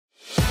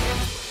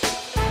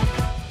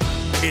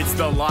It's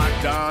the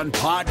Locked On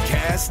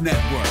Podcast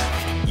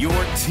Network, your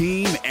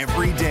team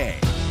every day.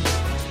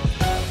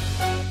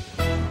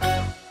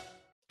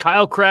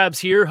 Kyle Krabs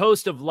here,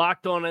 host of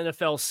Locked On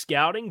NFL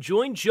Scouting.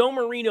 Join Joe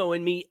Marino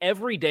and me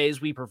every day as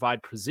we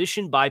provide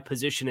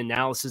position-by-position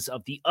analysis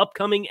of the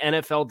upcoming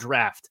NFL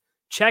Draft.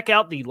 Check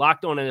out the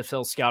Locked On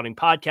NFL Scouting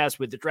podcast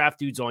with the Draft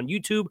Dudes on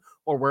YouTube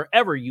or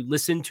wherever you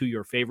listen to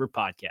your favorite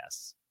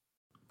podcasts.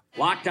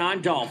 Locked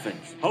On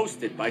Dolphins,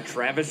 hosted by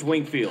Travis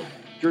Wingfield,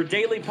 your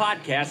daily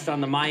podcast on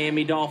the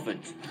Miami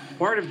Dolphins,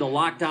 part of the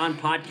Locked On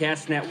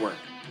Podcast Network,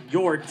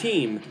 your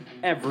team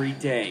every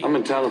day. I'm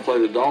in town to play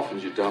the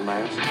Dolphins, you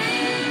dumbass.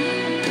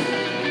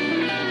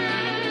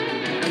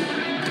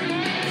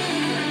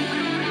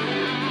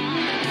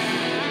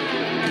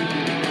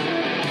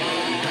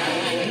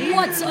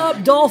 What's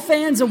up,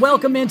 Dolphins, and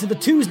welcome into the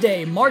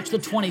Tuesday, March the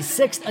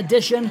 26th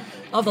edition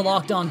of the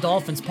Locked On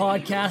Dolphins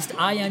podcast.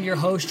 I am your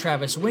host,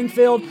 Travis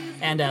Wingfield,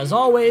 and as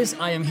always,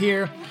 I am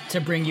here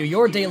to bring you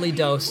your daily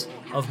dose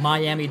of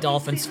Miami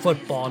Dolphins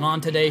football. And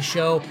on today's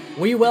show,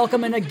 we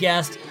welcome in a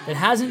guest that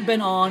hasn't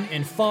been on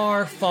in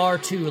far, far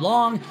too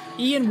long.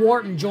 Ian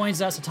Wharton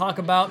joins us to talk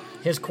about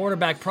his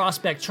quarterback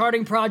prospect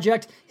charting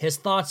project, his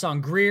thoughts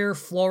on Greer,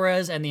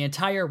 Flores, and the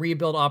entire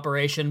rebuild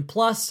operation.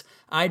 Plus,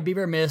 I'd be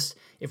remiss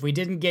if we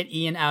didn't get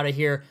Ian out of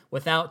here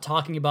without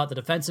talking about the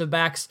defensive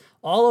backs.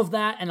 All of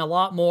that and a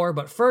lot more.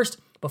 But first,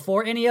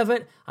 before any of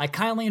it, I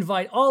kindly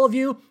invite all of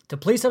you to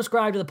please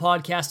subscribe to the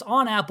podcast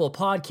on Apple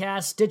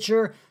Podcasts,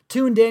 Stitcher,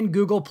 Tuned In,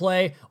 Google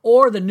Play,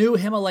 or the new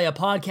Himalaya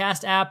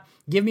podcast app.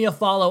 Give me a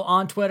follow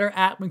on Twitter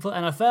at Wingfield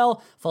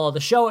NFL. Follow the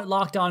show at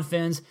Locked On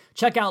Fins.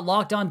 Check out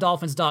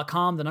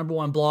LockedOnDolphins.com, the number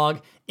one blog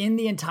in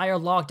the entire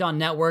Locked On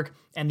network,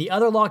 and the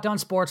other Locked On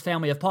Sports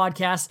family of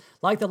podcasts,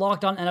 like the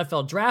Locked On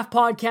NFL Draft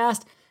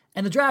podcast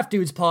and the Draft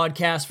Dudes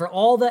podcast for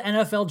all the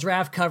NFL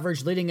draft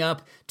coverage leading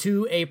up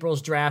to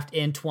April's draft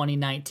in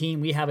 2019.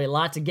 We have a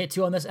lot to get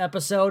to on this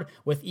episode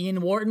with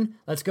Ian Wharton.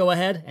 Let's go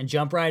ahead and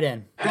jump right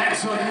in.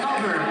 That's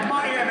another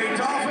Miami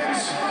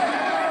Dolphins.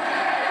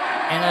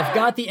 And I've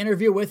got the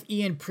interview with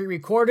Ian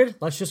pre-recorded.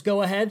 Let's just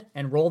go ahead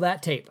and roll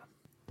that tape.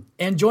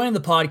 And joining the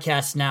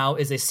podcast now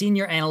is a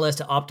senior analyst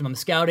at Optimum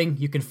Scouting.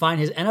 You can find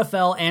his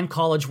NFL and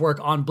college work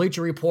on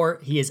Bleacher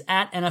Report. He is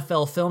at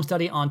NFL Film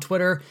Study on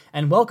Twitter.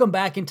 And welcome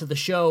back into the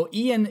show.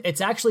 Ian,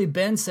 it's actually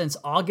been since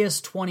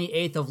August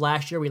 28th of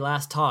last year we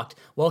last talked.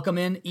 Welcome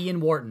in,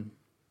 Ian Wharton.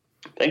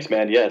 Thanks,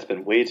 man. Yeah, it's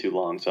been way too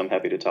long, so I'm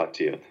happy to talk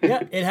to you.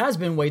 Yeah, it has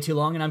been way too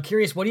long, and I'm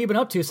curious, what have you been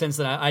up to since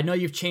then? I know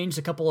you've changed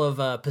a couple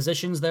of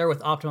positions there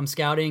with Optimum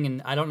Scouting,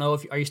 and I don't know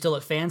if are you still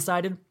at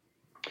Fansided?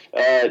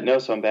 No,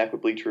 so I'm back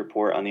with Bleacher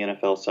Report on the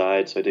NFL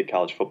side. So I did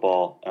college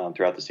football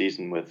throughout the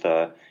season with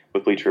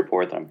Bleacher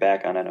Report. Then I'm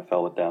back on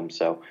NFL with them.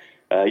 So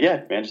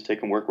yeah, man, just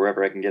taking work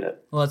wherever I can get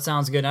it. Well, that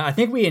sounds good. I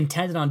think we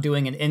intended on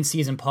doing an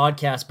in-season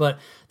podcast, but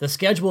the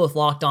schedule with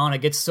Locked On, it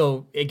gets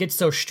so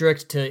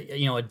strict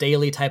to a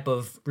daily type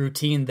of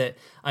routine that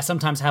I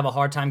sometimes have a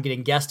hard time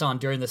getting guests on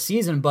during the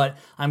season. But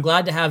I'm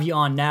glad to have you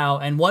on now,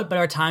 and what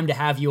better time to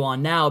have you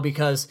on now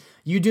because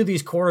you do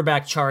these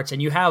quarterback charts,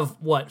 and you have,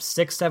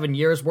 6-7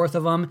 years worth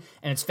of them,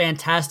 and it's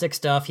fantastic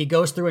stuff. He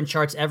goes through and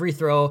charts every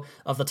throw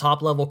of the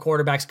top-level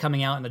quarterbacks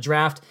coming out in the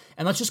draft.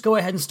 And let's just go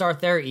ahead and start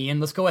there, Ian.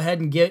 Let's go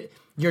ahead and get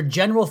your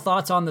general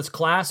thoughts on this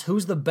class.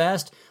 Who's the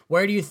best?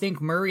 Where do you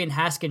think Murray and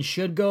Haskins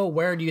should go?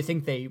 Where do you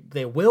think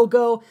they will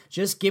go?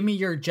 Just give me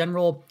your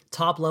general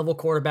top-level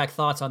quarterback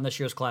thoughts on this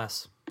year's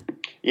class.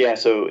 Yeah,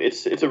 so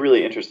it's a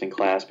really interesting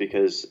class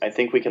because I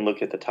think we can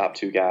look at the top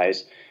two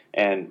guys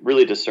and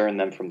really discern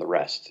them from the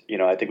rest.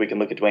 I think we can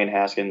look at Dwayne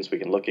Haskins, we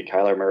can look at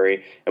Kyler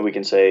Murray, and we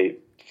can say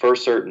for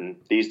certain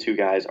these two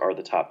guys are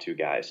the top two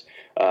guys.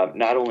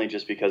 Not only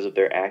just because of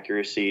their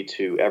accuracy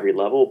to every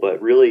level,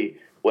 but really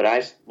what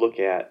I look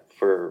at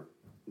for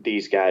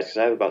these guys, because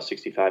I have about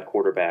 65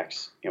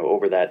 quarterbacks,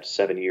 over that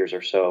 7 years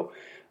or so,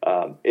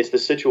 it's the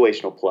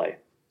situational play.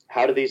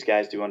 How do these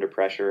guys do under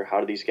pressure? How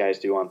do these guys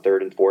do on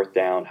third and fourth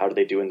down? How do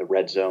they do in the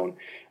red zone?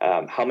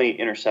 How many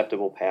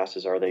interceptable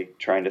passes are they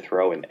trying to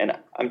throw? And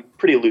I'm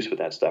pretty loose with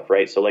that stuff,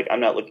 right? So, I'm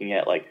not looking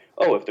at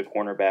if the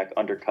cornerback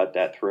undercut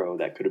that throw,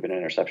 that could have been an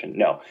interception.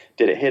 No.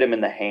 Did it hit him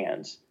in the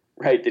hands,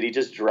 right? Did he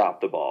just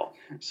drop the ball?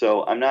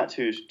 So I'm not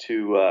too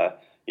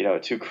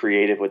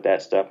creative with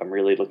that stuff. I'm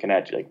really looking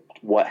at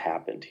what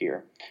happened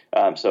here.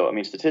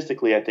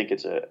 Statistically, I think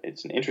it's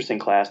an interesting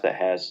class that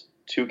has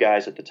two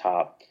guys at the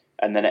top.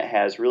 And then it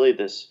has really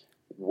this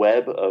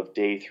web of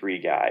day three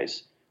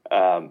guys.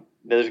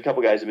 There's a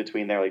couple guys in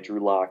between there, like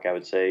Drew Lock, I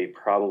would say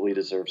probably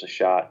deserves a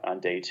shot on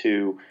day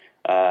two.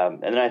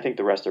 And then I think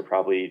the rest are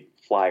probably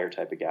flyer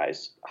type of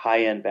guys,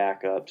 high-end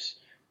backups,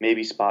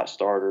 maybe spot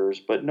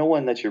starters, but no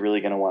one that you're really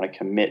going to want to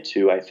commit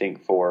to, I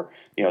think, for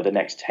the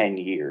next 10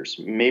 years.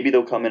 Maybe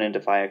they'll come in and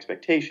defy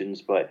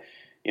expectations, but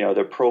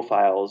their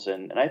profiles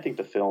and I think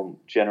the film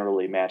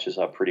generally matches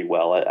up pretty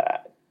well.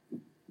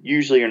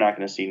 Usually you're not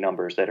going to see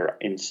numbers that are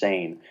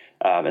insane.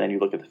 And then you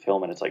look at the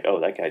film and it's like,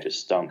 oh, that guy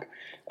just stunk.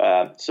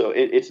 So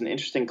it's an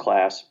interesting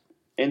class.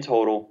 In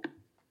total,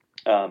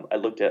 I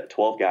looked at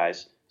 12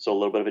 guys. So a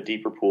little bit of a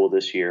deeper pool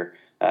this year,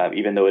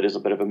 even though it is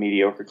a bit of a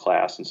mediocre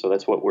class. And so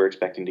that's what we're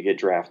expecting to get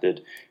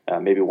drafted.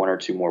 Maybe one or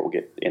two more will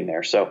get in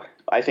there. So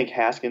I think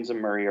Haskins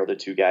and Murray are the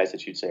two guys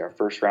that you'd say are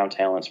first-round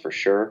talents for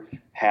sure.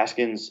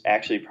 Haskins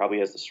actually probably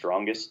has the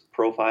strongest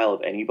profile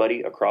of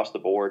anybody across the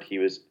board. He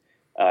was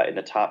in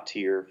the top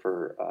tier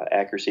for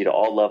accuracy to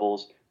all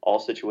levels,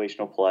 all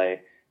situational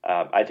play.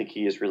 I think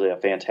he is really a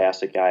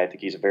fantastic guy. I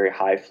think he's a very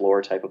high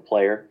floor type of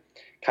player.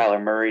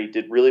 Kyler Murray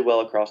did really well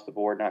across the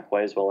board, not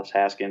quite as well as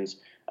Haskins.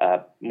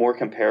 More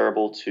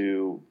comparable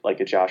to like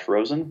a Josh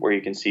Rosen, where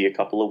you can see a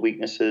couple of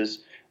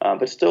weaknesses,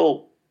 but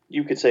still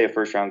you could say a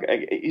first-round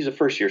guy. He's a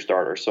first-year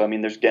starter. So, I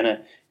mean,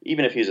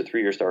 even if he's a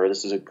 3-year starter,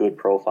 this is a good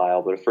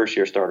profile, but a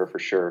first-year starter for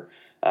sure.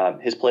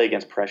 His play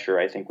against pressure,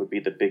 I think, would be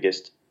the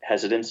biggest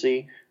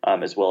hesitancy,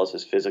 as well as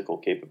his physical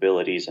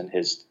capabilities and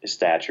his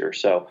stature.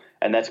 So,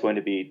 and that's going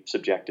to be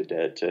subjective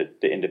to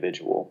the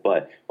individual.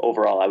 But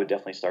overall, I would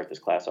definitely start this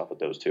class off with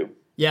those two.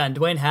 Yeah, and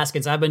Dwayne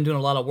Haskins, I've been doing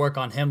a lot of work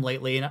on him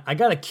lately, and I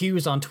got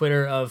accused on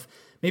Twitter of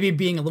maybe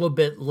being a little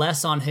bit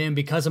less on him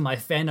because of my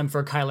fandom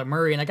for Kyler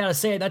Murray. And I got to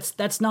say,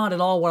 that's not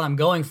at all what I'm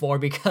going for,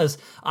 because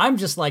I'm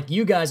just like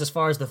you guys as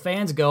far as the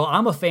fans go.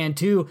 I'm a fan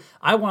too.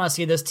 I want to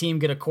see this team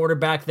get a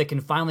quarterback that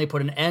can finally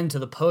put an end to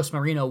the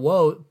post-Marino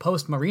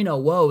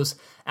woes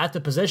at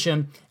the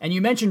position. And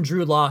you mentioned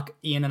Drew Lock,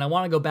 Ian, and I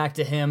want to go back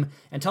to him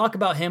and talk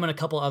about him and a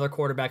couple other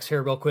quarterbacks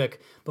here real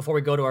quick before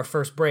we go to our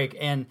first break.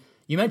 And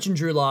you mentioned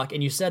Drew Lock,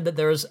 and you said that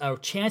there's a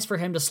chance for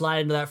him to slide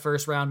into that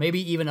first round,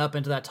 maybe even up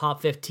into that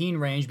top 15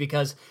 range,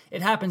 because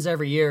it happens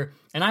every year.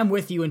 And I'm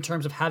with you in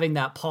terms of having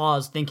that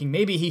pause, thinking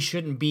maybe he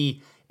shouldn't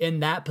be in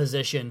that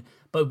position.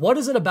 But what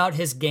is it about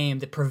his game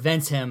that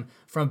prevents him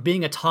from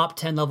being a top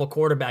 10 level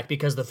quarterback?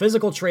 Because the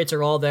physical traits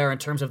are all there in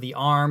terms of the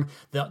arm,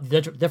 the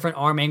different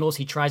arm angles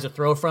he tries to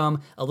throw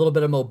from, a little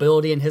bit of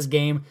mobility in his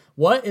game.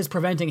 What is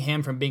preventing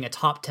him from being a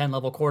top 10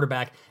 level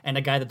quarterback and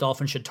a guy the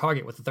Dolphins should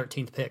target with the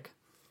 13th pick?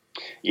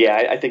 Yeah,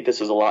 I think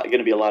this is going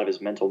to be a lot of his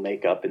mental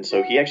makeup. And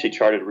so he actually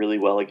charted really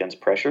well against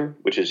pressure,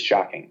 which is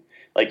shocking.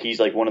 Like, he's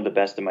like one of the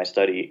best in my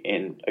study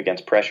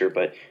against pressure,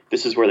 but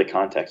this is where the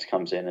context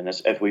comes in. And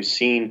as we've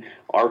seen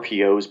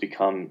RPOs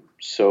become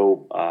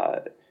so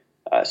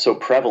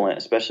prevalent,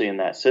 especially in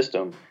that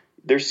system,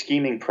 they're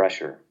scheming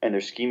pressure, and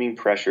they're scheming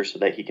pressure so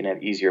that he can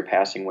have easier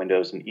passing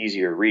windows and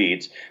easier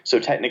reads. So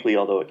technically,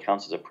 although it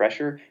counts as a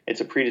pressure,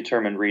 it's a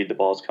predetermined read. The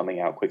ball's coming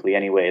out quickly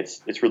anyway.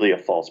 It's really a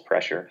false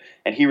pressure.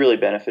 And he really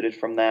benefited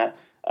from that,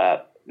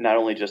 not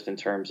only just in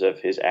terms of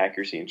his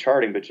accuracy and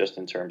charting, but just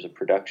in terms of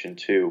production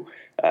too.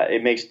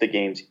 It makes the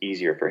games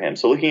easier for him.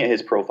 So looking at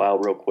his profile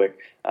real quick,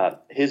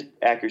 his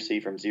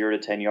accuracy from 0 to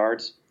 10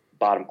 yards,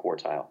 bottom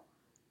quartile.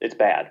 It's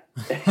bad.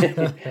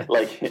 And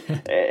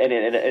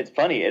it's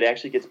funny. It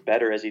actually gets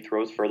better as he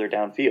throws further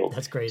downfield.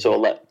 That's crazy.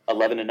 So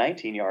 11 to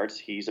 19 yards,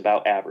 he's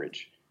about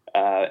average.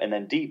 And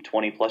then deep,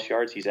 20-plus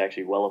yards, he's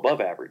actually well above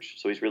average.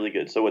 So he's really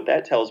good. So what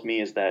that tells me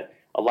is that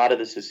a lot of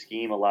this is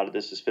scheme. A lot of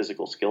this is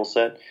physical skill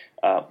set.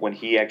 When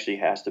he actually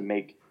has to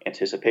make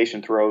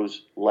anticipation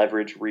throws,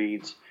 leverage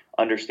reads,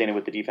 understanding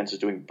what the defense is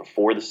doing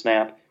before the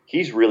snap,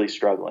 he's really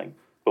struggling.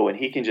 But when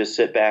he can just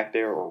sit back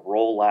there or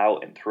roll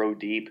out and throw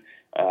deep,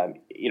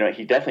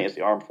 he definitely has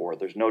the arm for it.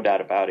 There's no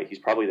doubt about it. He's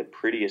probably the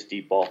prettiest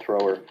deep ball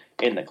thrower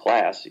in the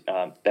class.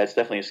 That's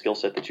definitely a skill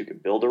set that you can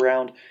build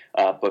around.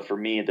 But for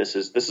me, this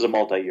is a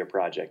multi-year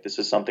project. This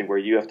is something where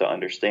you have to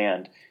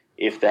understand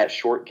if that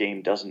short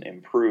game doesn't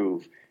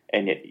improve.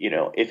 And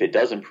if it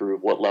does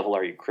improve, what level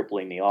are you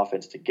crippling the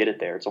offense to get it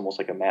there? It's almost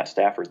like a Matt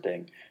Stafford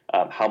thing.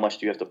 How much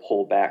do you have to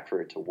pull back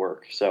for it to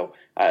work? So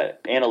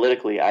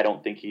analytically, I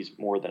don't think he's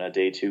more than a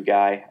day 2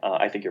 guy.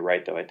 I think you're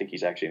right, though. I think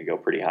he's actually going to go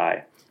pretty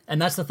high.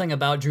 And that's the thing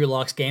about Drew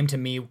Lock's game to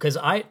me, because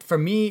for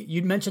me,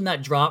 you'd mentioned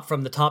that drop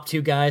from the top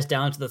 2 guys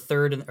down to the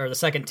third or the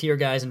second tier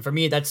guys, and for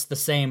me, that's the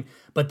same.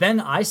 But then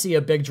I see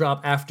a big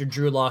drop after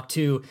Drew Lock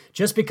too,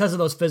 just because of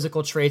those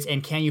physical traits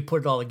and can you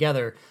put it all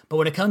together. But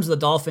when it comes to the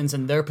Dolphins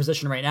and their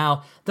position right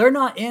now, they're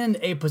not in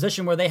a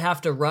position where they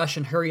have to rush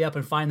and hurry up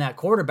and find that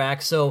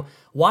quarterback. So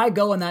why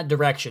go in that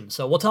direction?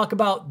 So we'll talk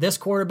about this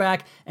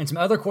quarterback and some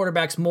other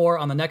quarterbacks more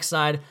on the next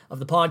side of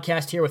the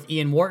podcast here with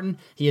Ian Wharton.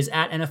 He is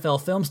at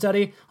NFL Film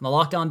Study on the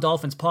Locked On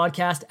Dolphins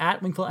podcast,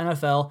 at Wingfield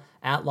NFL,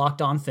 at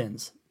Locked On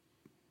Fins.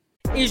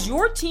 Is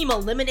your team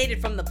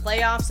eliminated from the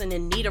playoffs and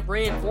in need of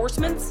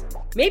reinforcements?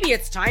 Maybe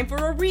it's time for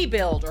a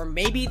rebuild, or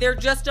maybe they're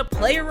just a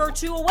player or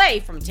two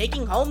away from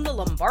taking home the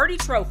Lombardi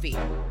Trophy.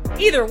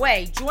 Either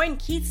way, join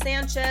Keith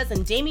Sanchez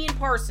and Damian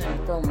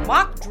Parson for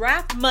Mock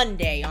Draft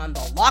Monday on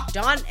the Locked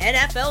On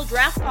NFL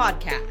Draft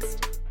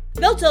Podcast.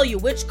 They'll tell you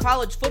which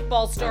college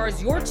football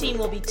stars your team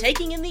will be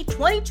taking in the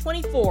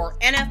 2024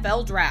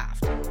 NFL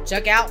Draft.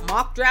 Check out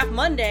Mock Draft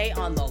Monday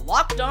on the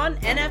Locked On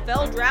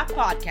NFL Draft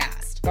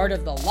Podcast, part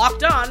of the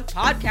Locked On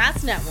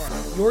Podcast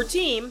Network, your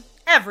team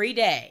every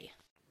day.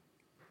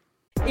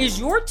 Is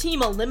your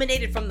team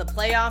eliminated from the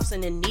playoffs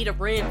and in need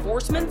of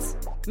reinforcements?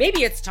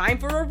 Maybe it's time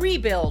for a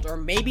rebuild, or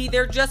maybe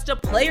they're just a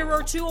player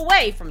or two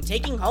away from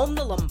taking home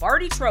the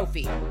Lombardi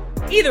Trophy.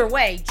 Either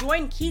way,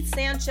 join Keith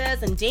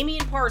Sanchez and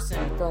Damian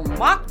Parson for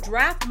Mock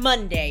Draft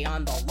Monday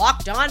on the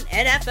Locked On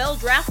NFL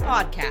Draft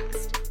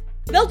Podcast.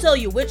 They'll tell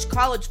you which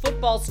college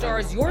football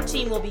stars your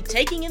team will be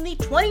taking in the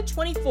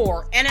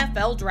 2024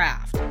 NFL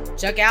Draft.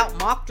 Check out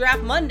Mock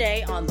Draft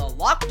Monday on the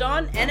Locked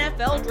On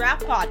NFL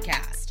Draft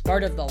Podcast,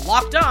 part of the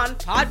Locked On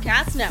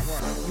Podcast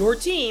Network, your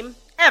team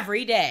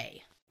every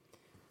day.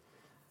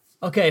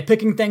 Okay,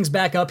 picking things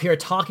back up here,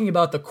 talking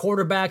about the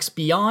quarterbacks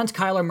beyond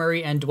Kyler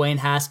Murray and Dwayne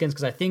Haskins,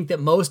 because I think that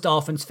most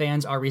Dolphins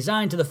fans are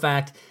resigned to the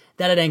fact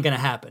that it ain't going to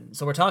happen.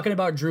 So we're talking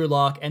about Drew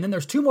Lock, and then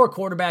there's two more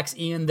quarterbacks,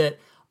 Ian, that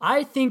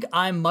I think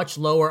I'm much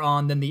lower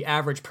on than the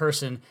average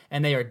person,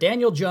 and they are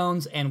Daniel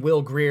Jones and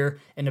Will Grier.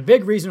 And a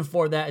big reason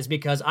for that is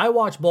because I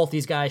watch both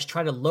these guys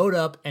try to load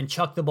up and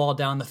chuck the ball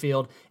down the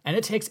field, and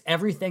it takes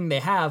everything they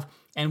have.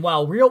 And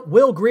while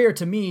Will Grier,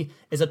 to me,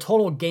 is a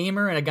total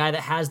gamer and a guy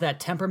that has that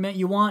temperament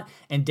you want,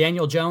 and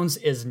Daniel Jones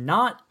is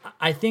not,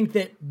 I think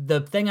that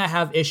the thing I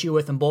have issue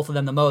with in both of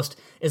them the most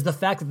is the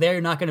fact that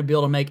they're not going to be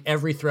able to make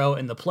every throw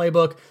in the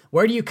playbook.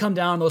 Where do you come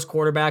down on those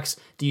quarterbacks?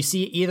 Do you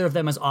see either of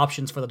them as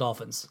options for the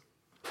Dolphins?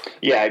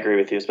 Yeah, I agree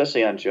with you,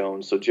 especially on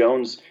Jones. So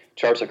Jones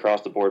charts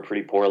across the board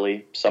pretty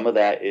poorly. Some of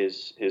that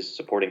is his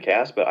supporting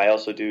cast, but I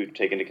also do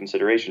take into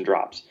consideration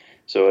drops.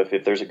 So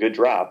if there's a good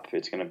drop,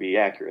 it's going to be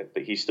accurate,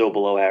 but he's still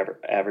below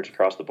average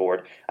across the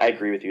board. I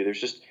agree with you.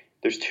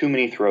 There's too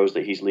many throws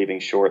that he's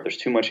leaving short. There's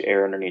too much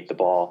air underneath the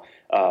ball.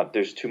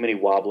 There's too many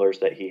wobblers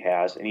that he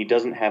has, and he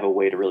doesn't have a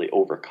way to really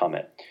overcome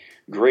it.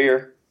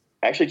 Grier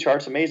actually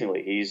charts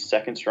amazingly. He's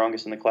second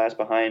strongest in the class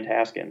behind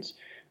Haskins.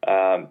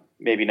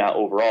 Maybe not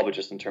overall, but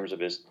just in terms of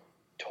his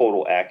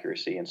total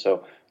accuracy. And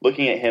so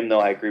looking at him, though,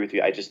 I agree with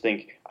you. I just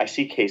think I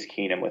see Case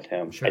Keenum with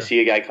him. Sure. I see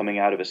a guy coming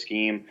out of a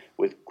scheme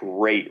with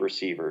great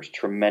receivers,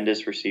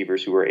 tremendous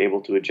receivers who are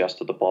able to adjust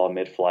to the ball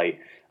mid-flight.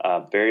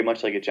 Very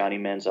much like a Johnny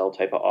Manziel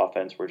type of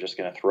offense. We're just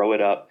going to throw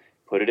it up,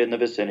 put it in the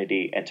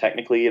vicinity, and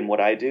technically in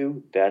what I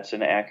do, that's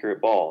an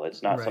accurate ball.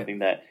 It's not something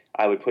that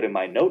I would put in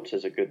my notes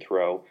as a good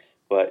throw,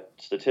 but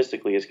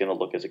statistically it's going to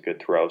look as a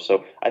good throw.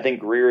 So I think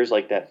Grier is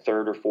like that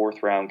third or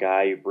fourth round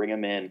guy. You bring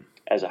him in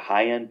as a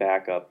high-end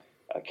backup,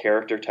 a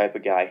character type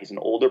of guy. He's an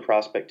older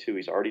prospect too.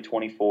 He's already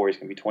 24. He's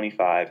going to be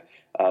 25.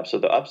 So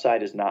the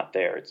upside is not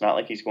there. It's not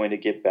like he's going to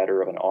get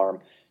better of an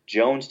arm.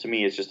 Jones, to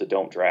me, is just a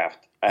don't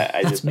draft.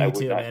 I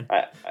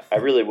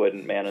really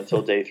wouldn't, man,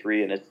 until day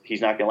 3, and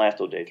he's not going to last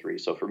till day 3.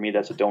 So for me,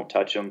 that's a don't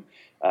touch him.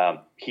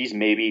 He's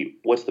maybe,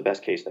 what's the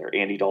best case there?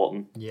 Andy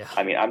Dalton. Yeah.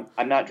 I mean,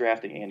 I'm not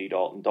drafting Andy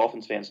Dalton.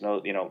 Dolphins fans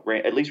know,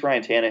 at least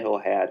Ryan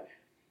Tannehill had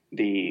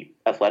the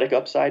athletic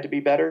upside to be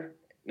better.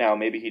 Now,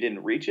 maybe he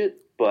didn't reach it,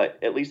 but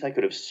at least I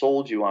could have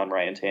sold you on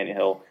Ryan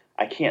Tannehill.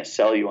 I can't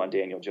sell you on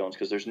Daniel Jones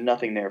because there's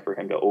nothing there for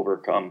him to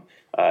overcome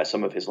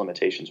some of his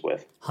limitations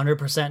with.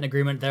 100% in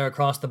agreement there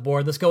across the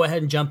board. Let's go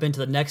ahead and jump into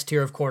the next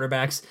tier of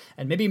quarterbacks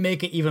and maybe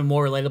make it even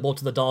more relatable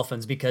to the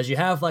Dolphins, because you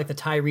have like the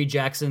Tyree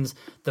Jacksons,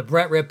 the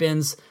Brett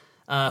Rippins,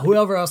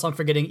 whoever else I'm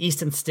forgetting,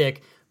 Easton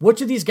Stick.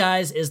 Which of these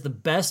guys is the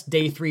best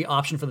day 3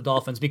 option for the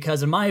Dolphins?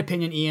 Because in my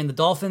opinion, Ian, the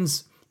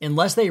Dolphins,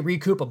 unless they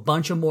recoup a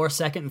bunch of more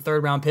second and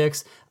third round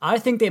picks, I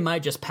think they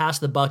might just pass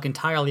the buck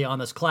entirely on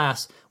this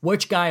class.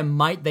 Which guy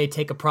might they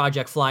take a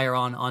project flyer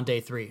on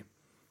day 3?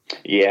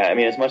 Yeah, I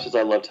mean, as much as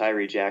I love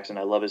Tyree Jackson,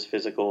 I love his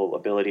physical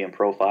ability and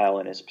profile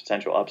and his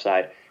potential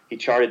upside. He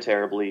charted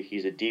terribly.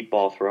 He's a deep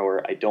ball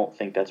thrower. I don't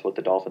think that's what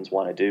the Dolphins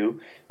want to do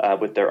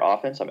with their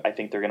offense. I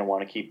think they're going to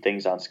want to keep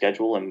things on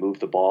schedule and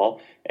move the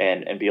ball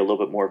and be a little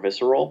bit more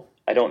visceral.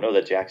 I don't know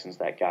that Jackson's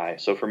that guy.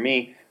 So for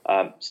me,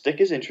 Stick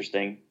is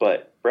interesting,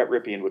 but Brett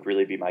Ripien would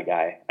really be my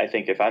guy. I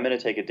think if I'm going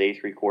to take a day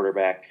 3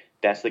 quarterback,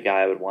 that's the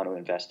guy I would want to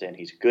invest in.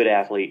 He's a good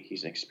athlete.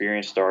 He's an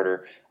experienced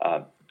starter.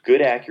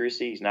 Good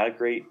accuracy. He's not a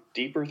great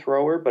deeper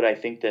thrower, but I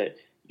think that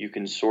you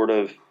can sort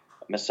of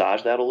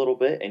massage that a little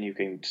bit and you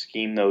can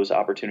scheme those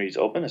opportunities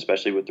open,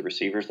 especially with the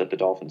receivers that the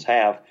Dolphins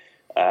have.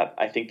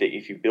 I think that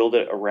if you build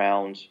it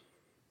around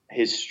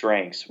his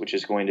strengths, which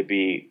is going to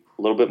be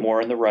a little bit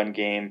more in the run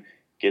game,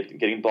 getting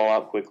the ball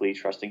out quickly,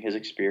 trusting his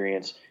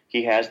experience,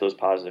 he has those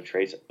positive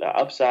traits. The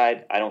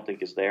upside, I don't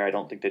think is there. I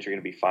don't think that you're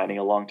going to be finding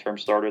a long-term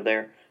starter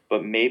there,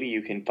 but maybe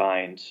you can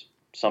find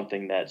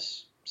something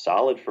that's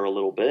solid for a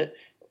little bit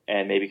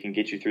and maybe can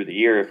get you through the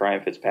year if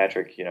Ryan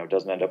Fitzpatrick,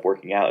 doesn't end up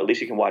working out. At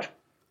least you can watch,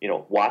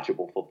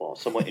 watchable football,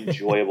 somewhat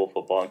enjoyable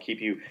football, and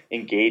keep you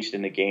engaged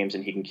in the games,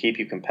 and he can keep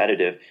you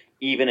competitive,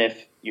 even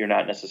if you're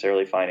not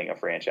necessarily finding a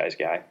franchise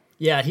guy.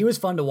 Yeah, he was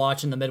fun to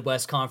watch in the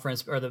Midwest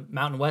Conference, or the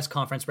Mountain West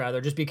Conference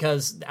rather, just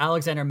because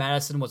Alexander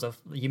Madison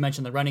you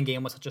mentioned the running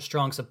game was such a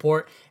strong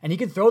support, and he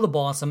could throw the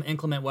ball in some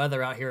inclement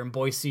weather out here in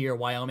Boise or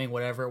Wyoming,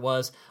 whatever it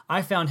was.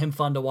 I found him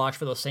fun to watch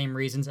for those same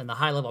reasons, and the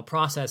high-level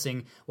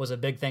processing was a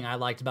big thing I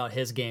liked about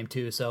his game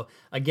too. So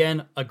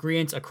again,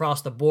 agreement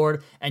across the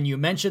board, and you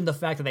mentioned the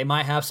fact that they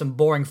might have some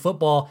boring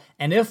football,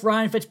 and if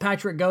Ryan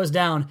Fitzpatrick goes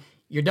down,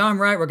 you're darn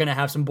right we're going to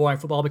have some boring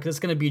football because it's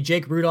going to be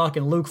Jake Rudock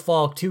and Luke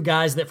Falk, two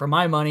guys that, for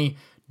my money,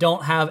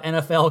 don't have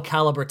NFL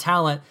caliber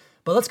talent.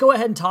 But let's go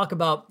ahead and talk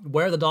about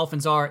where the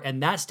Dolphins are in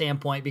that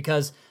standpoint,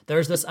 because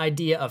there's this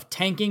idea of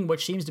tanking,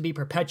 which seems to be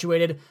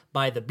perpetuated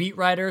by the beat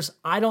writers.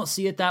 I don't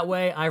see it that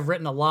way. I've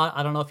written a lot,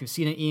 I don't know if you've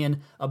seen it,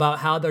 Ian, about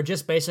how they're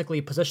just basically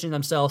positioning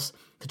themselves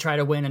to try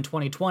to win in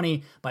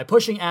 2020 by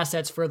pushing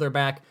assets further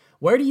back.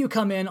 Where do you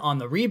come in on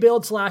the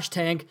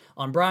rebuild/tank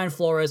on Brian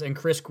Flores and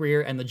Chris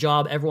Greer and the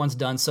job everyone's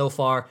done so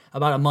far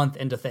about a month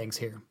into things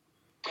here?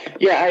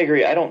 Yeah, I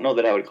agree. I don't know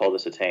that I would call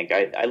this a tank.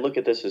 I look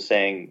at this as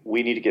saying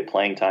we need to get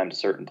playing time to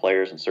certain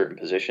players in certain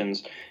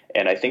positions,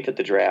 and I think that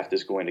the draft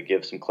is going to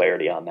give some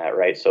clarity on that,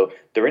 right? So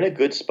they're in a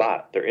good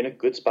spot. They're in a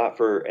good spot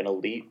for an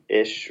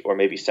elite-ish or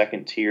maybe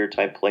second-tier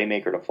type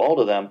playmaker to fall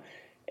to them,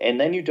 and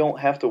then you don't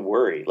have to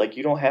worry. Like,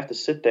 you don't have to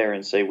sit there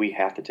and say we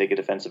have to take a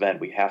defensive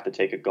end, we have to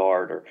take a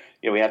guard, or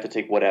we have to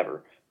take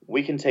whatever.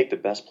 We can take the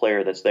best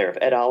player that's there. If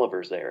Ed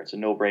Oliver's there, it's a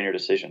no-brainer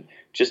decision.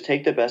 Just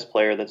take the best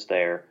player that's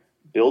there.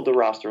 Build the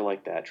roster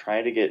like that,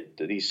 trying to get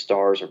these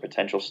stars or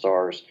potential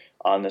stars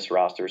on this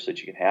roster so that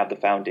you can have the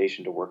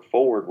foundation to work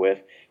forward with,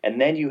 and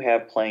then you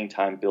have playing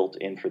time built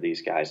in for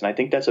these guys. And I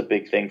think that's a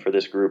big thing for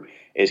this group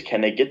is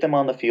can they get them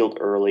on the field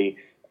early,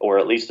 or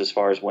at least as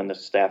far as when the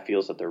staff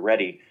feels that they're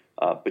ready.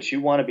 But you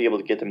want to be able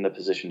to get them in the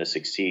position to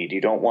succeed. You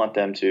don't want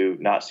them to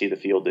not see the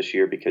field this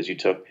year because you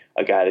took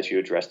a guy that you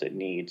addressed at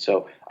need.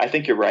 So I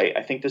think you're right.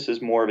 I think this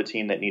is more of a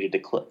team that needed to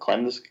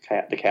cleanse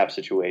the cap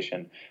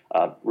situation,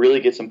 really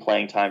get some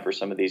playing time for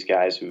some of these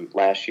guys who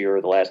last year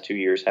or the last 2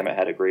 years haven't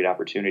had a great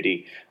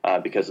opportunity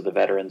because of the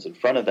veterans in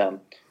front of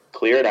them.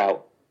 Clear it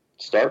out,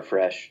 start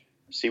fresh,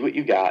 see what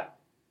you got,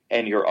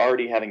 and you're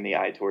already having the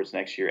eye towards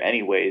next year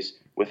anyways,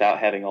 without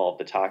having all of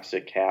the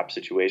toxic cap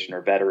situation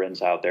or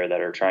veterans out there that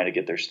are trying to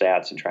get their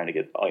stats and trying to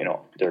get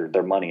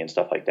their money and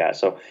stuff like that.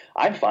 So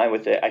I'm fine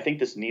with it. I think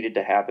this needed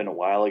to happen a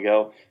while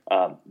ago.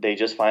 They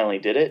just finally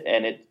did it,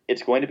 and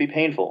it's going to be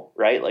painful,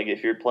 right? Like,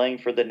 if you're playing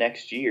for the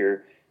next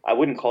year, I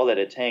wouldn't call that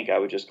a tank. I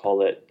would just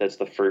call it that's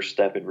the first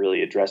step in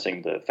really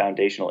addressing the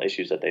foundational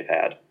issues that they've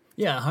had.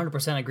 Yeah,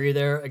 100% agree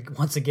there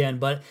once again,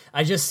 but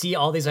I just see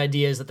all these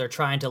ideas that they're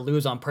trying to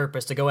lose on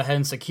purpose to go ahead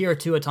and secure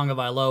Tua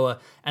Tagovailoa,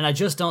 and I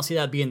just don't see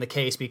that being the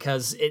case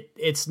because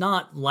it's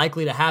not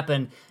likely to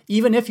happen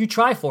even if you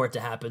try for it to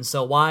happen.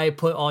 So why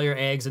put all your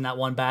eggs in that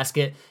one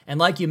basket? And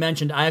like you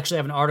mentioned, I actually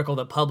have an article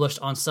that published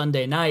on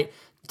Sunday night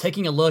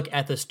taking a look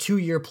at this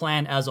 2-year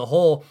plan as a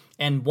whole,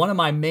 and one of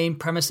my main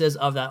premises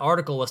of that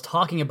article was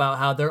talking about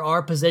how there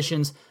are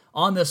positions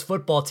on this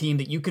football team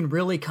that you can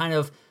really kind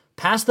of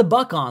pass the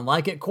buck on,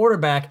 like at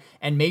quarterback,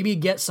 and maybe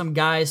get some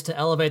guys to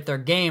elevate their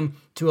game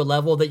to a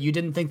level that you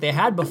didn't think they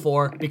had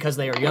before because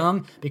they are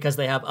young, because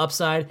they have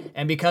upside,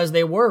 and because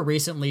they were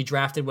recently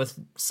drafted with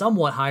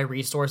somewhat high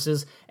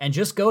resources, and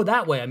just go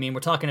that way. I mean, we're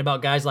talking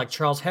about guys like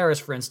Charles Harris,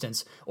 for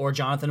instance, or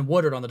Jonathan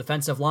Woodard on the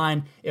defensive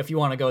line, if you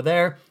want to go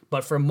there.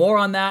 But for more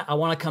on that, I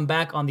want to come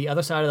back on the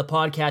other side of the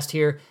podcast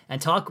here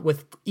and talk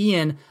with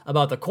Ian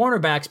about the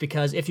cornerbacks,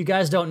 because if you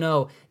guys don't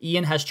know,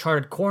 Ian has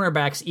charted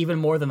cornerbacks even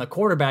more than the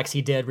quarterbacks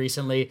he did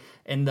recently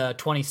in the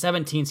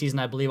 2017 season,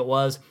 I believe it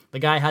was. The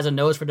guy has a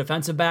nose for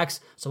defensive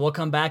backs, so we'll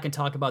come back and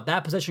talk about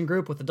that position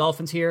group with the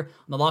Dolphins here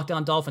on the Locked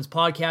On Dolphins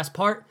podcast,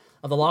 part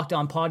of the Locked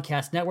On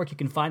Podcast Network. You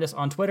can find us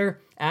on Twitter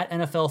at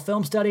NFL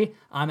Film Study.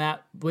 I'm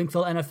at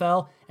Wingfield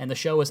NFL, and the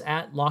show is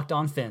at Locked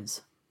On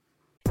Fins.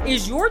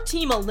 Is your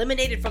team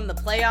eliminated from the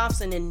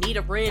playoffs and in need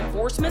of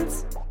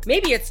reinforcements?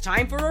 Maybe it's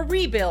time for a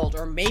rebuild,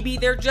 or maybe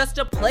they're just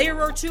a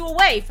player or two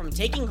away from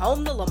taking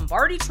home the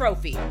Lombardi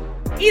Trophy.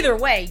 Either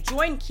way,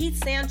 join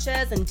Keith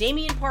Sanchez and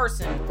Damian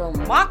Parson for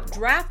Mock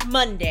Draft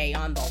Monday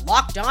on the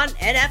Locked On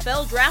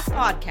NFL Draft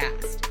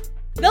Podcast.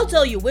 They'll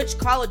tell you which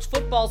college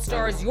football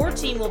stars your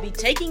team will be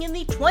taking in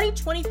the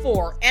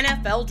 2024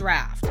 NFL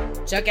Draft.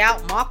 Check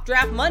out Mock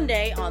Draft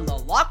Monday on the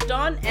Locked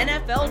On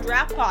NFL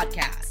Draft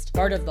Podcast,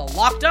 part of the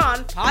Locked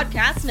On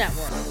Podcast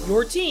Network,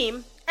 your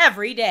team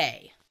every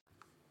day.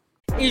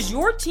 Is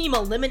your team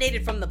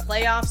eliminated from the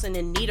playoffs and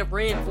in need of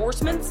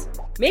reinforcements?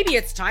 Maybe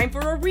it's time for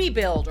a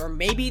rebuild, or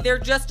maybe they're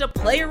just a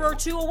player or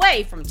two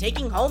away from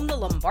taking home the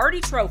Lombardi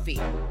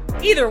Trophy.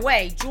 Either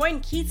way, join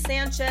Keith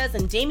Sanchez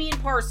and Damian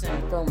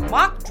Parson for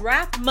Mock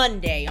Draft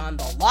Monday on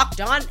the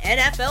Locked On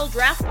NFL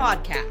Draft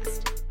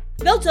Podcast.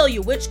 They'll tell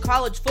you which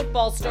college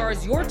football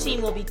stars your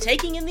team will be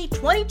taking in the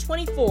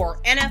 2024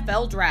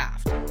 NFL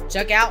Draft.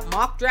 Check out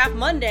Mock Draft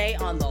Monday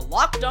on the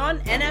Locked On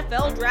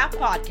NFL Draft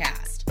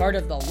Podcast, part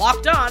of the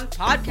Locked On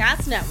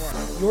Podcast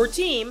Network, your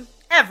team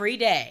every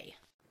day.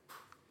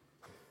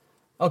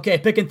 Okay,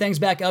 picking things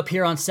back up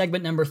here on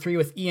segment number 3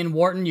 with Ian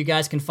Wharton. You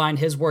guys can find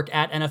his work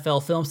at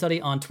NFL Film Study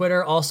on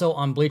Twitter, also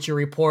on Bleacher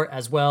Report,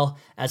 as well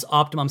as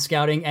Optimum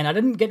Scouting. And I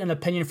didn't get an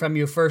opinion from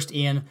you first,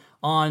 Ian,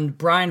 on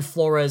Brian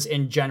Flores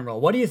in general.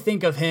 What do you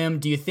think of him?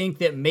 Do you think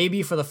that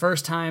maybe for the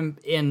first time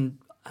in,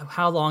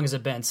 how long has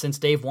it been, since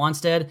Dave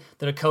Wanstead,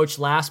 that a coach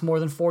lasts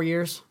more than 4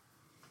 years?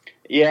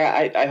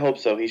 Yeah, I hope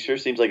so. He sure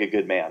seems like a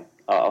good man.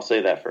 I'll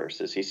say that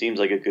first. He seems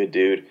like a good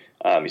dude.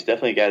 He's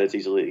definitely a guy that's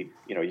easily,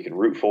 you can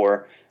root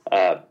for.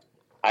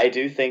 I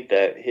do think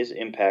that his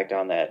impact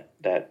on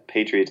that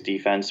Patriots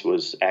defense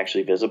was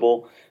actually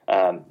visible,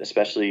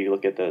 especially you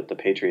look at the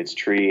Patriots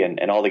tree and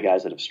all the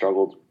guys that have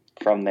struggled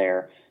from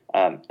there.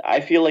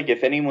 I feel like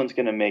if anyone's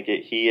going to make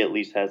it, he at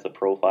least has the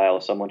profile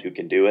of someone who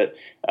can do it.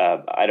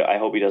 I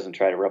hope he doesn't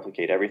try to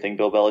replicate everything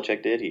Bill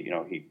Belichick did. He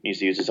needs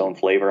to use his own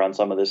flavor on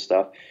some of this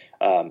stuff.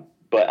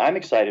 But I'm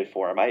excited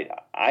for him.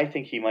 I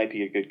think he might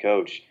be a good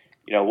coach.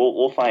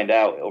 We'll find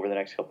out over the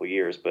next couple of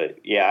years. But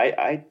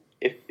yeah,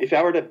 if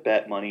I were to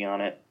bet money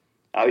on it,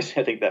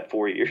 obviously I think that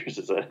 4 years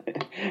is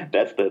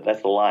that's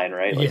the line,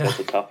 right? Like That's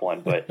a tough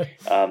one. But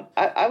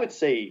I would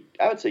say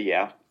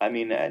yeah. I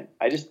mean,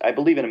 I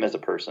believe in him as a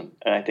person,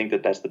 and I think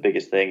that that's the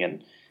biggest thing,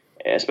 and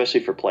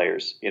especially for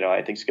players.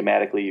 I think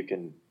schematically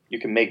you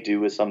can make do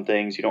with some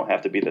things. You don't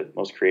have to be the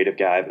most creative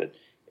guy, but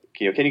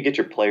can you get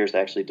your players to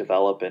actually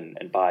develop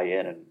and buy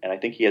in? And I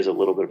think he has a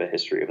little bit of a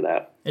history of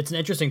that. It's an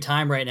interesting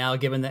time right now,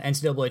 given the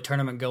NCAA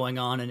tournament going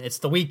on, and it's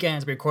the weekend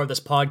as we record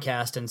this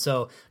podcast. And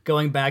so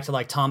going back to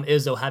like Tom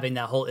Izzo having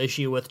that whole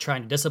issue with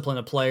trying to discipline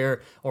a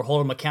player or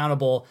hold him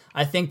accountable,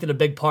 I think that a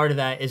big part of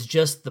that is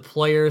just the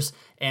players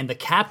and the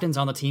captains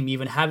on the team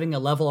even having a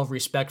level of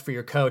respect for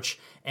your coach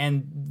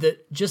and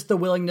just the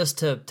willingness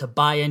to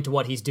buy into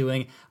what he's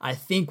doing. I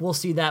think we'll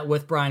see that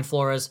with Brian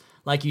Flores.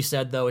 Like you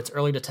said, though, it's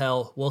early to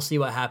tell. We'll see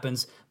what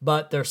happens,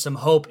 but there's some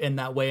hope in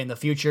that way in the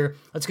future.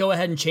 Let's go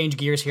ahead and change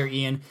gears here,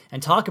 Ian,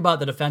 and talk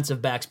about the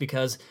defensive backs,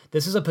 because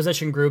this is a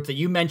position group that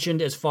you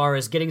mentioned as far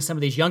as getting some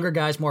of these younger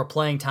guys more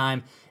playing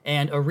time,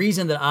 and a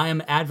reason that I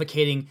am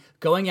advocating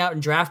going out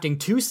and drafting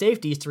 2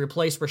 safeties to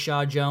replace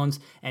Rashad Jones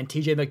and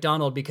TJ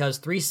McDonald, because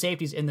 3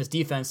 safeties in this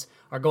defense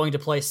are going to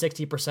play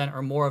 60%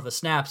 or more of the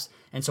snaps.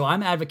 And so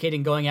I'm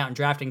advocating going out and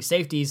drafting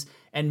safeties,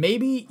 and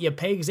maybe you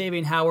pay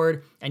Xavier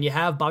Howard and you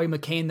have Bobby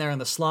McCain there in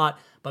the slot,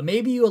 but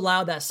maybe you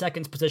allow that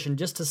second position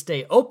just to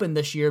stay open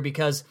this year,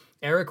 because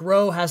Eric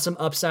Rowe has some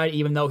upside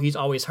even though he's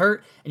always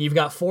hurt, and you've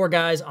got 4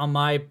 guys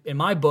in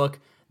my book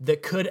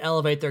that could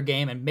elevate their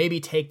game and maybe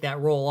take that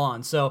role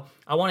on. So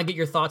I want to get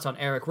your thoughts on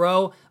Eric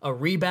Rowe, a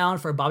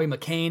rebound for Bobby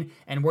McCain,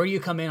 and where do you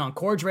come in on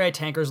Cordrea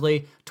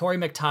Tankersley, Torrey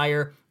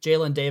McTyer,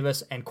 Jalen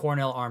Davis, and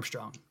Cornell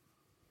Armstrong?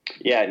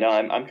 Yeah, no,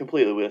 I'm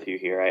completely with you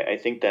here. I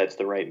think that's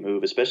the right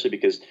move, especially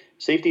because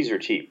safeties are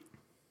cheap.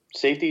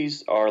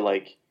 Safeties are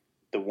like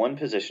the one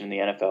position in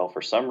the NFL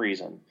for some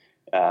reason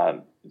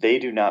they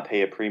do not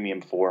pay a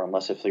premium for,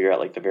 unless if you're at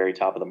like the very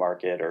top of the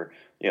market, or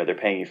they're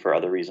paying you for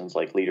other reasons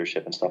like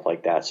leadership and stuff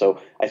like that.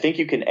 So I think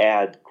you can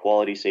add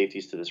quality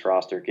safeties to this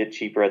roster, get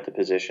cheaper at the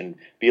position,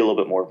 be a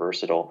little bit more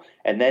versatile.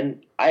 And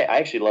then I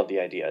actually love the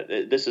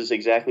idea. This is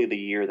exactly the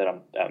year that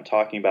I'm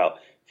talking about.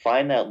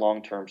 Find that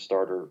long-term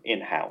starter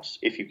in-house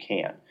if you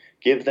can.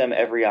 Give them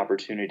every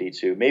opportunity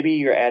to. Maybe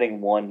you're adding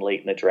one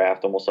late in the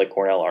draft, almost like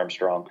Cornell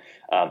Armstrong.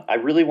 I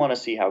really want to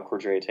see how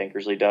Cordrea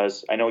Tankersley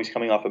does. I know he's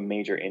coming off a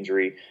major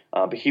injury,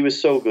 but he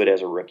was so good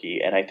as a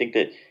rookie. And I think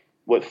that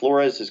what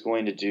Flores is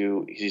going to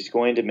do, he's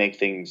going to make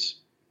things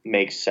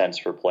make sense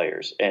for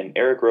players. And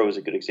Eric Rowe is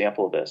a good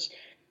example of this.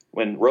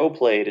 When Rowe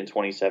played in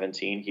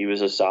 2017, he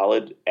was a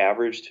solid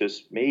average to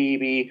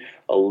maybe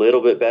a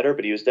little bit better,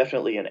 but he was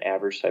definitely an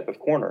average type of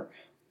corner.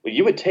 Well,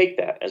 you would take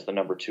that as the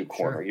number 2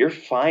 corner. Sure. You're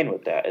fine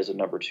with that as a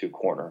number 2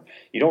 corner.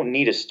 You don't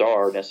need a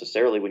star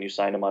necessarily when you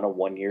sign him on a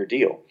 1-year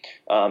deal.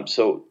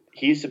 So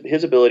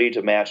his ability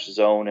to match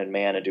zone and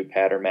man and do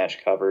pattern match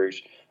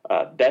coverage,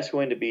 that's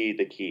going to be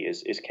the key.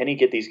 Is can he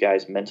get these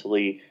guys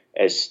mentally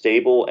as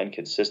stable and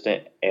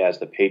consistent as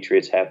the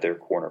Patriots have their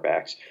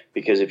cornerbacks?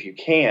 Because if you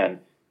can,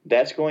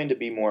 that's going to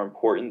be more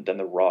important than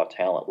the raw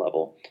talent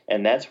level.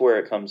 And that's where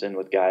it comes in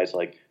with guys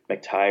like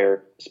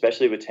McTyer,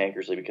 especially with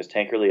Tankersley, because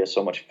Tankersley has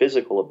so much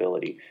physical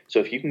ability. So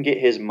if you can get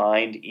his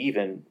mind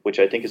even, which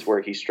I think is where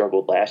he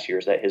struggled last year,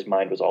 is that his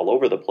mind was all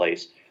over the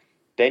place,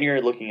 then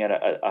you're looking at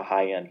a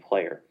high-end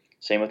player.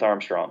 Same with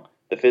Armstrong.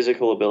 The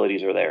physical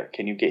abilities are there.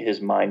 Can you get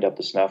his mind up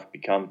to snuff,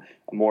 become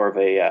more of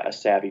a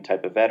savvy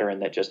type of veteran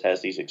that just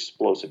has these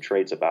explosive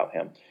traits about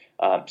him?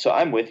 So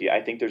I'm with you.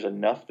 I think there's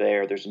enough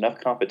there. There's enough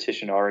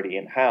competition already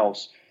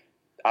in-house.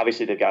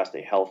 Obviously, they've got to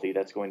stay healthy.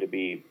 That's going to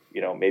be,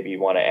 maybe you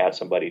want to add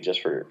somebody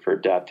just for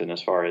depth and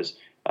as far as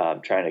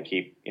trying to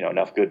keep,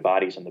 enough good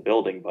bodies in the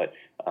building. But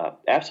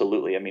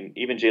absolutely. I mean,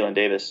 even Jalen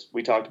Davis,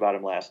 we talked about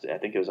him I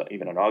think it was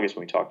even in August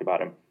when we talked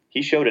about him.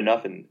 He showed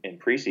enough in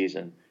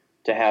preseason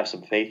to have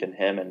some faith in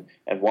him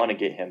and want to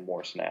get him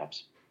more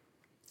snaps.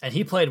 And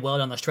he played well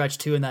down the stretch,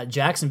 too, in that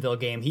Jacksonville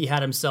game. He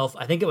had himself,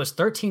 I think it was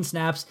 13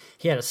 snaps.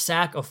 He had a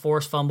sack, a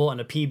forced fumble, and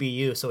a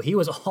PBU. So he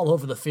was all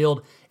over the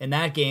field in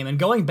that game. And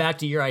going back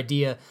to your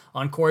idea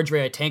on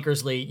Cordrea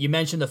Tankersley, you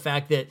mentioned the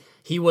fact that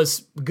he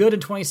was good in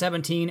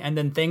 2017, and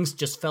then things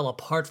just fell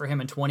apart for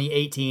him in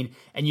 2018.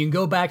 And you can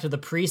go back to the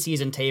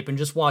preseason tape and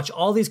just watch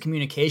all these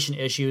communication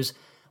issues.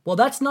 Well,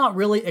 that's not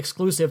really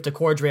exclusive to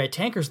Cordrea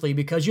Tankersley,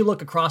 because you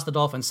look across the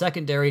Dolphins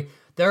secondary,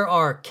 there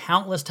are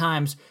countless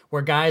times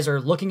where guys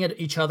are looking at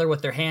each other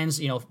with their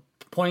hands,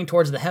 pointing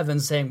towards the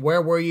heavens saying,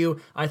 "Where were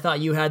you? I thought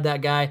you had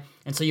that guy."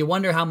 And so you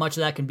wonder how much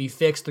of that can be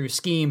fixed through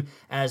scheme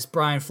as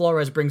Brian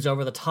Flores brings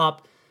over the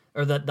top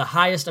or the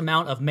highest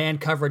amount of man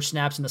coverage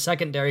snaps in the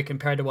secondary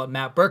compared to what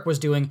Matt Burke was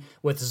doing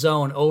with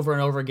zone over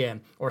and over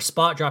again, or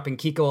spot dropping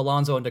Kiko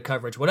Alonso into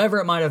coverage, whatever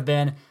it might have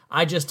been.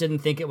 I just didn't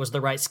think it was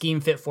the right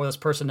scheme fit for this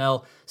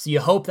personnel. So you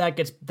hope that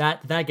gets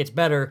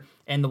better.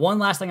 And the one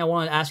last thing I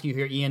want to ask you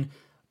here, Ian,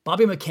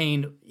 Bobby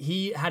McCain,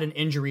 he had an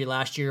injury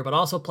last year, but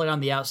also played on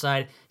the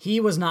outside. He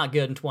was not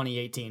good in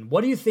 2018.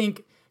 What do you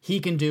think he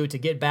can do to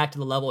get back to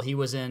the level he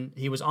was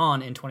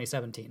on in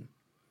 2017?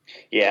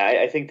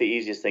 Yeah, I think the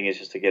easiest thing is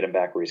just to get him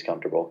back where he's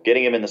comfortable.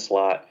 Getting him in the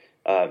slot,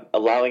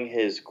 allowing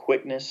his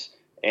quickness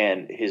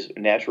and his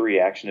natural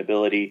reaction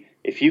ability.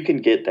 If you can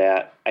get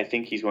that, I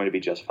think he's going to be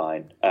just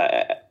fine.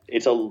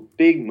 It's a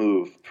big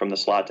move from the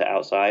slot to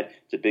outside.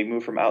 It's a big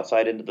move from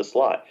outside into the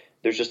slot.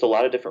 There's just a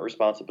lot of different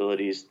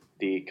responsibilities.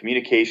 The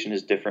communication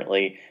is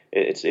differently.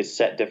 It's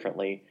set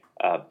differently.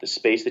 The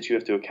space that you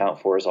have to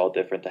account for is all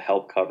different. The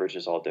help coverage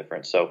is all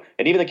different. So,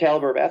 and even the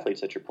caliber of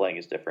athletes that you're playing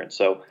is different.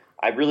 So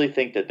I really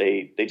think that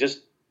they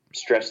just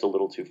stretched a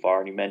little too far.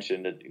 And you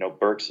mentioned,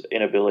 Burke's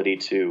inability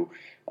to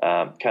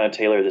kind of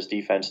tailor this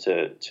defense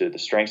to the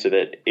strengths of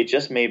it. It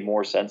just made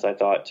more sense, I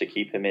thought, to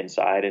keep him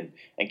inside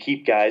and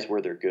keep guys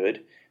where they're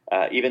good.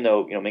 Even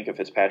though, Minkah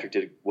Fitzpatrick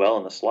did well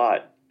in the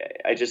slot,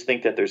 I just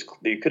think that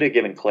you could have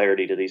given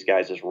clarity to these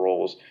guys'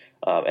 roles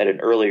at an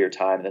earlier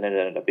time, then it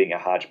ended up being a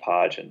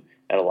hodgepodge and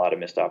a lot of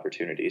missed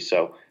opportunities.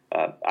 So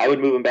I would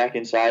move him back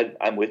inside.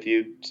 I'm with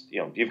you.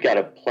 You've got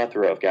a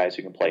plethora of guys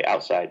who can play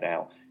outside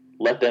now.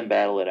 Let them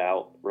battle it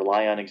out.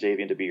 Rely on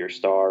Xavier to be your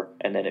star,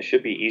 and then it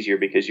should be easier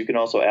because you can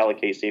also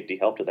allocate safety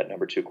help to that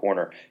number 2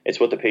 corner. It's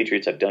what the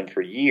Patriots have done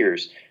for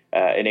years,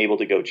 and able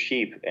to go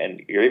cheap,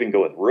 and you even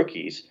go with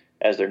rookies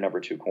as their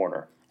number 2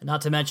 corner.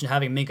 Not to mention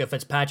having Minkah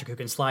Fitzpatrick who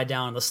can slide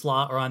down in the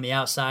slot or on the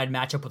outside,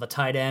 match up with a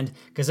tight end.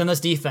 Because in this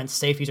defense,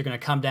 safeties are going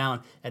to come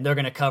down and they're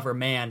going to cover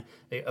man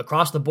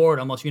across the board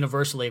almost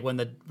universally when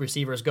the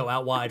receivers go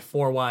out wide,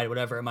 4 wide,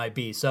 whatever it might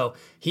be. So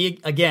he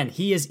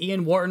is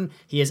Ian Wharton.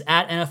 He is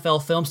at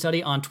NFL Film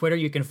Study on Twitter.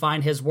 You can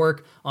find his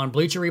work on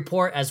Bleacher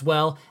Report as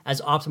well as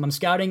Optimum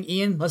Scouting.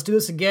 Ian, let's do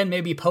this again,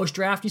 maybe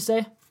post-draft, you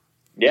say?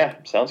 Yeah,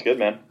 sounds good,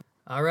 man.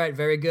 All right,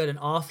 very good. And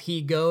off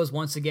he goes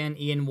once again,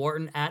 Ian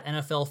Wharton at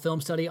NFL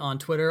Film Study on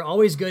Twitter.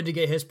 Always good to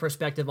get his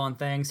perspective on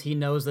things. He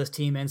knows this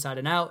team inside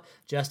and out,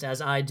 just as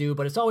I do,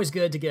 but it's always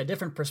good to get a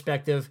different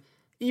perspective,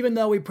 even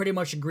though we pretty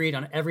much agreed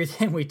on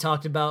everything we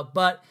talked about,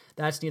 but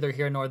that's neither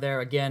here nor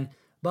there again.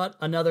 But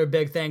another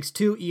big thanks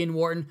to Ian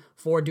Wharton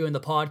for doing the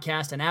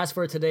podcast. And as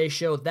for today's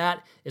show,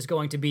 that is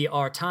going to be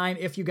our time.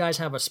 If you guys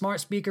have a smart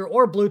speaker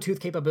or Bluetooth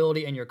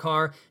capability in your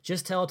car,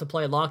 just tell it to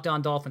play Locked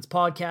On Dolphins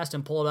podcast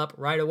and pull it up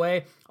right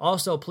away.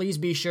 Also, please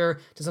be sure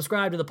to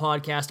subscribe to the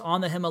podcast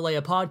on the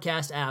Himalaya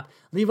podcast app.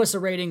 Leave us a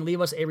rating,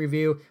 leave us a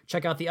review.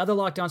 Check out the other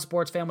Locked On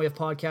Sports family of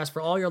podcasts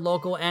for all your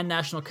local and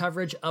national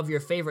coverage of your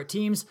favorite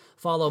teams.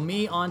 Follow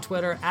me on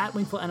Twitter at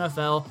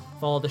WingfieldNFL.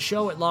 Follow the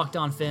show at Locked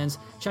On Fins.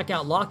 Check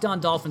out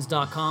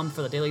LockedOnDolphins.com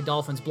for the Daily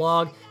Dolphins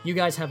blog. You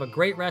guys have a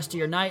great rest of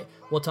your night.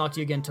 We'll talk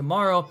to you again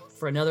tomorrow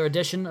for another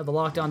edition of the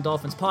Locked On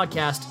Dolphins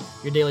podcast,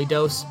 your daily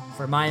dose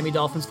for Miami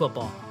Dolphins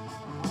football.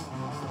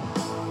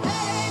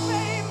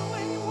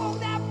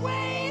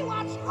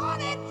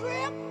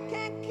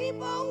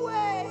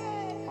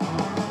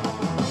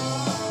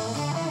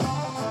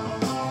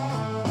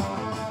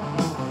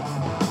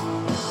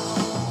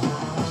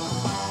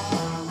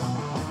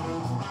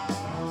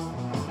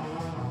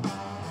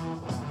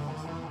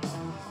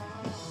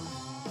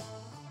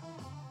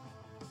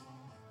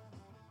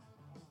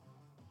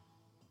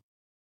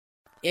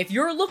 If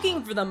you're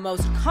looking for the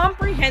most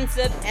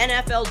comprehensive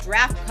NFL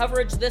draft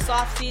coverage this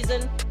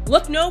offseason,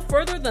 look no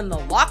further than the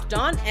Locked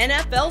On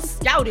NFL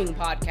Scouting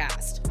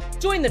Podcast.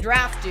 Join the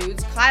draft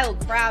dudes, Kyle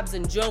Krabs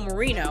and Joe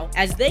Marino,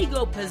 as they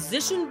go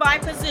position by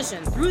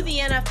position through the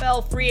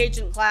NFL free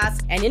agent class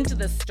and into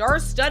the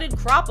star-studded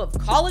crop of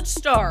college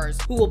stars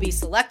who will be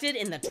selected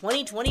in the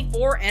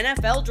 2024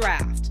 NFL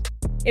Draft.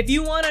 If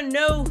you want to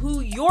know who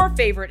your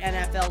favorite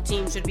NFL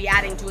team should be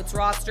adding to its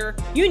roster,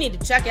 you need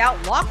to check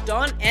out Locked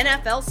On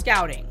NFL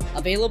Scouting,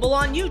 available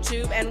on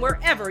YouTube and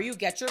wherever you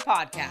get your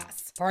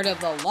podcasts. Part of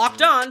the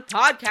Locked On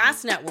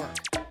Podcast Network,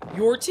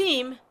 your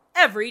team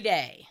every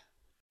day.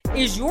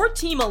 Is your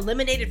team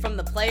eliminated from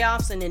the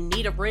playoffs and in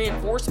need of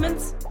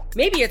reinforcements?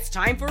 Maybe it's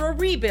time for a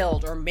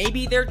rebuild, or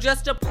maybe they're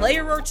just a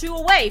player or 2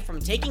 away from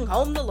taking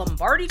home the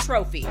Lombardi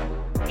Trophy.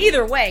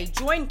 Either way,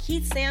 join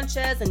Keith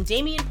Sanchez and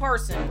Damian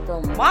Parson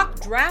for Mock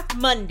Draft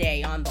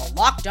Monday on the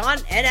Locked On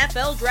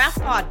NFL Draft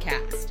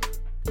Podcast.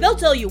 They'll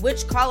tell you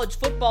which college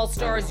football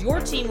stars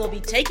your team will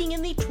be taking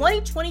in the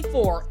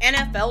 2024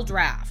 NFL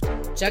Draft.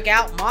 Check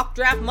out Mock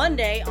Draft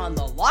Monday on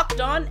the Locked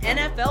On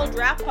NFL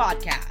Draft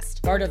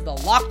Podcast, part of the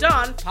Locked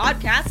On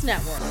Podcast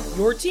Network,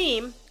 your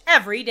team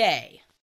every day.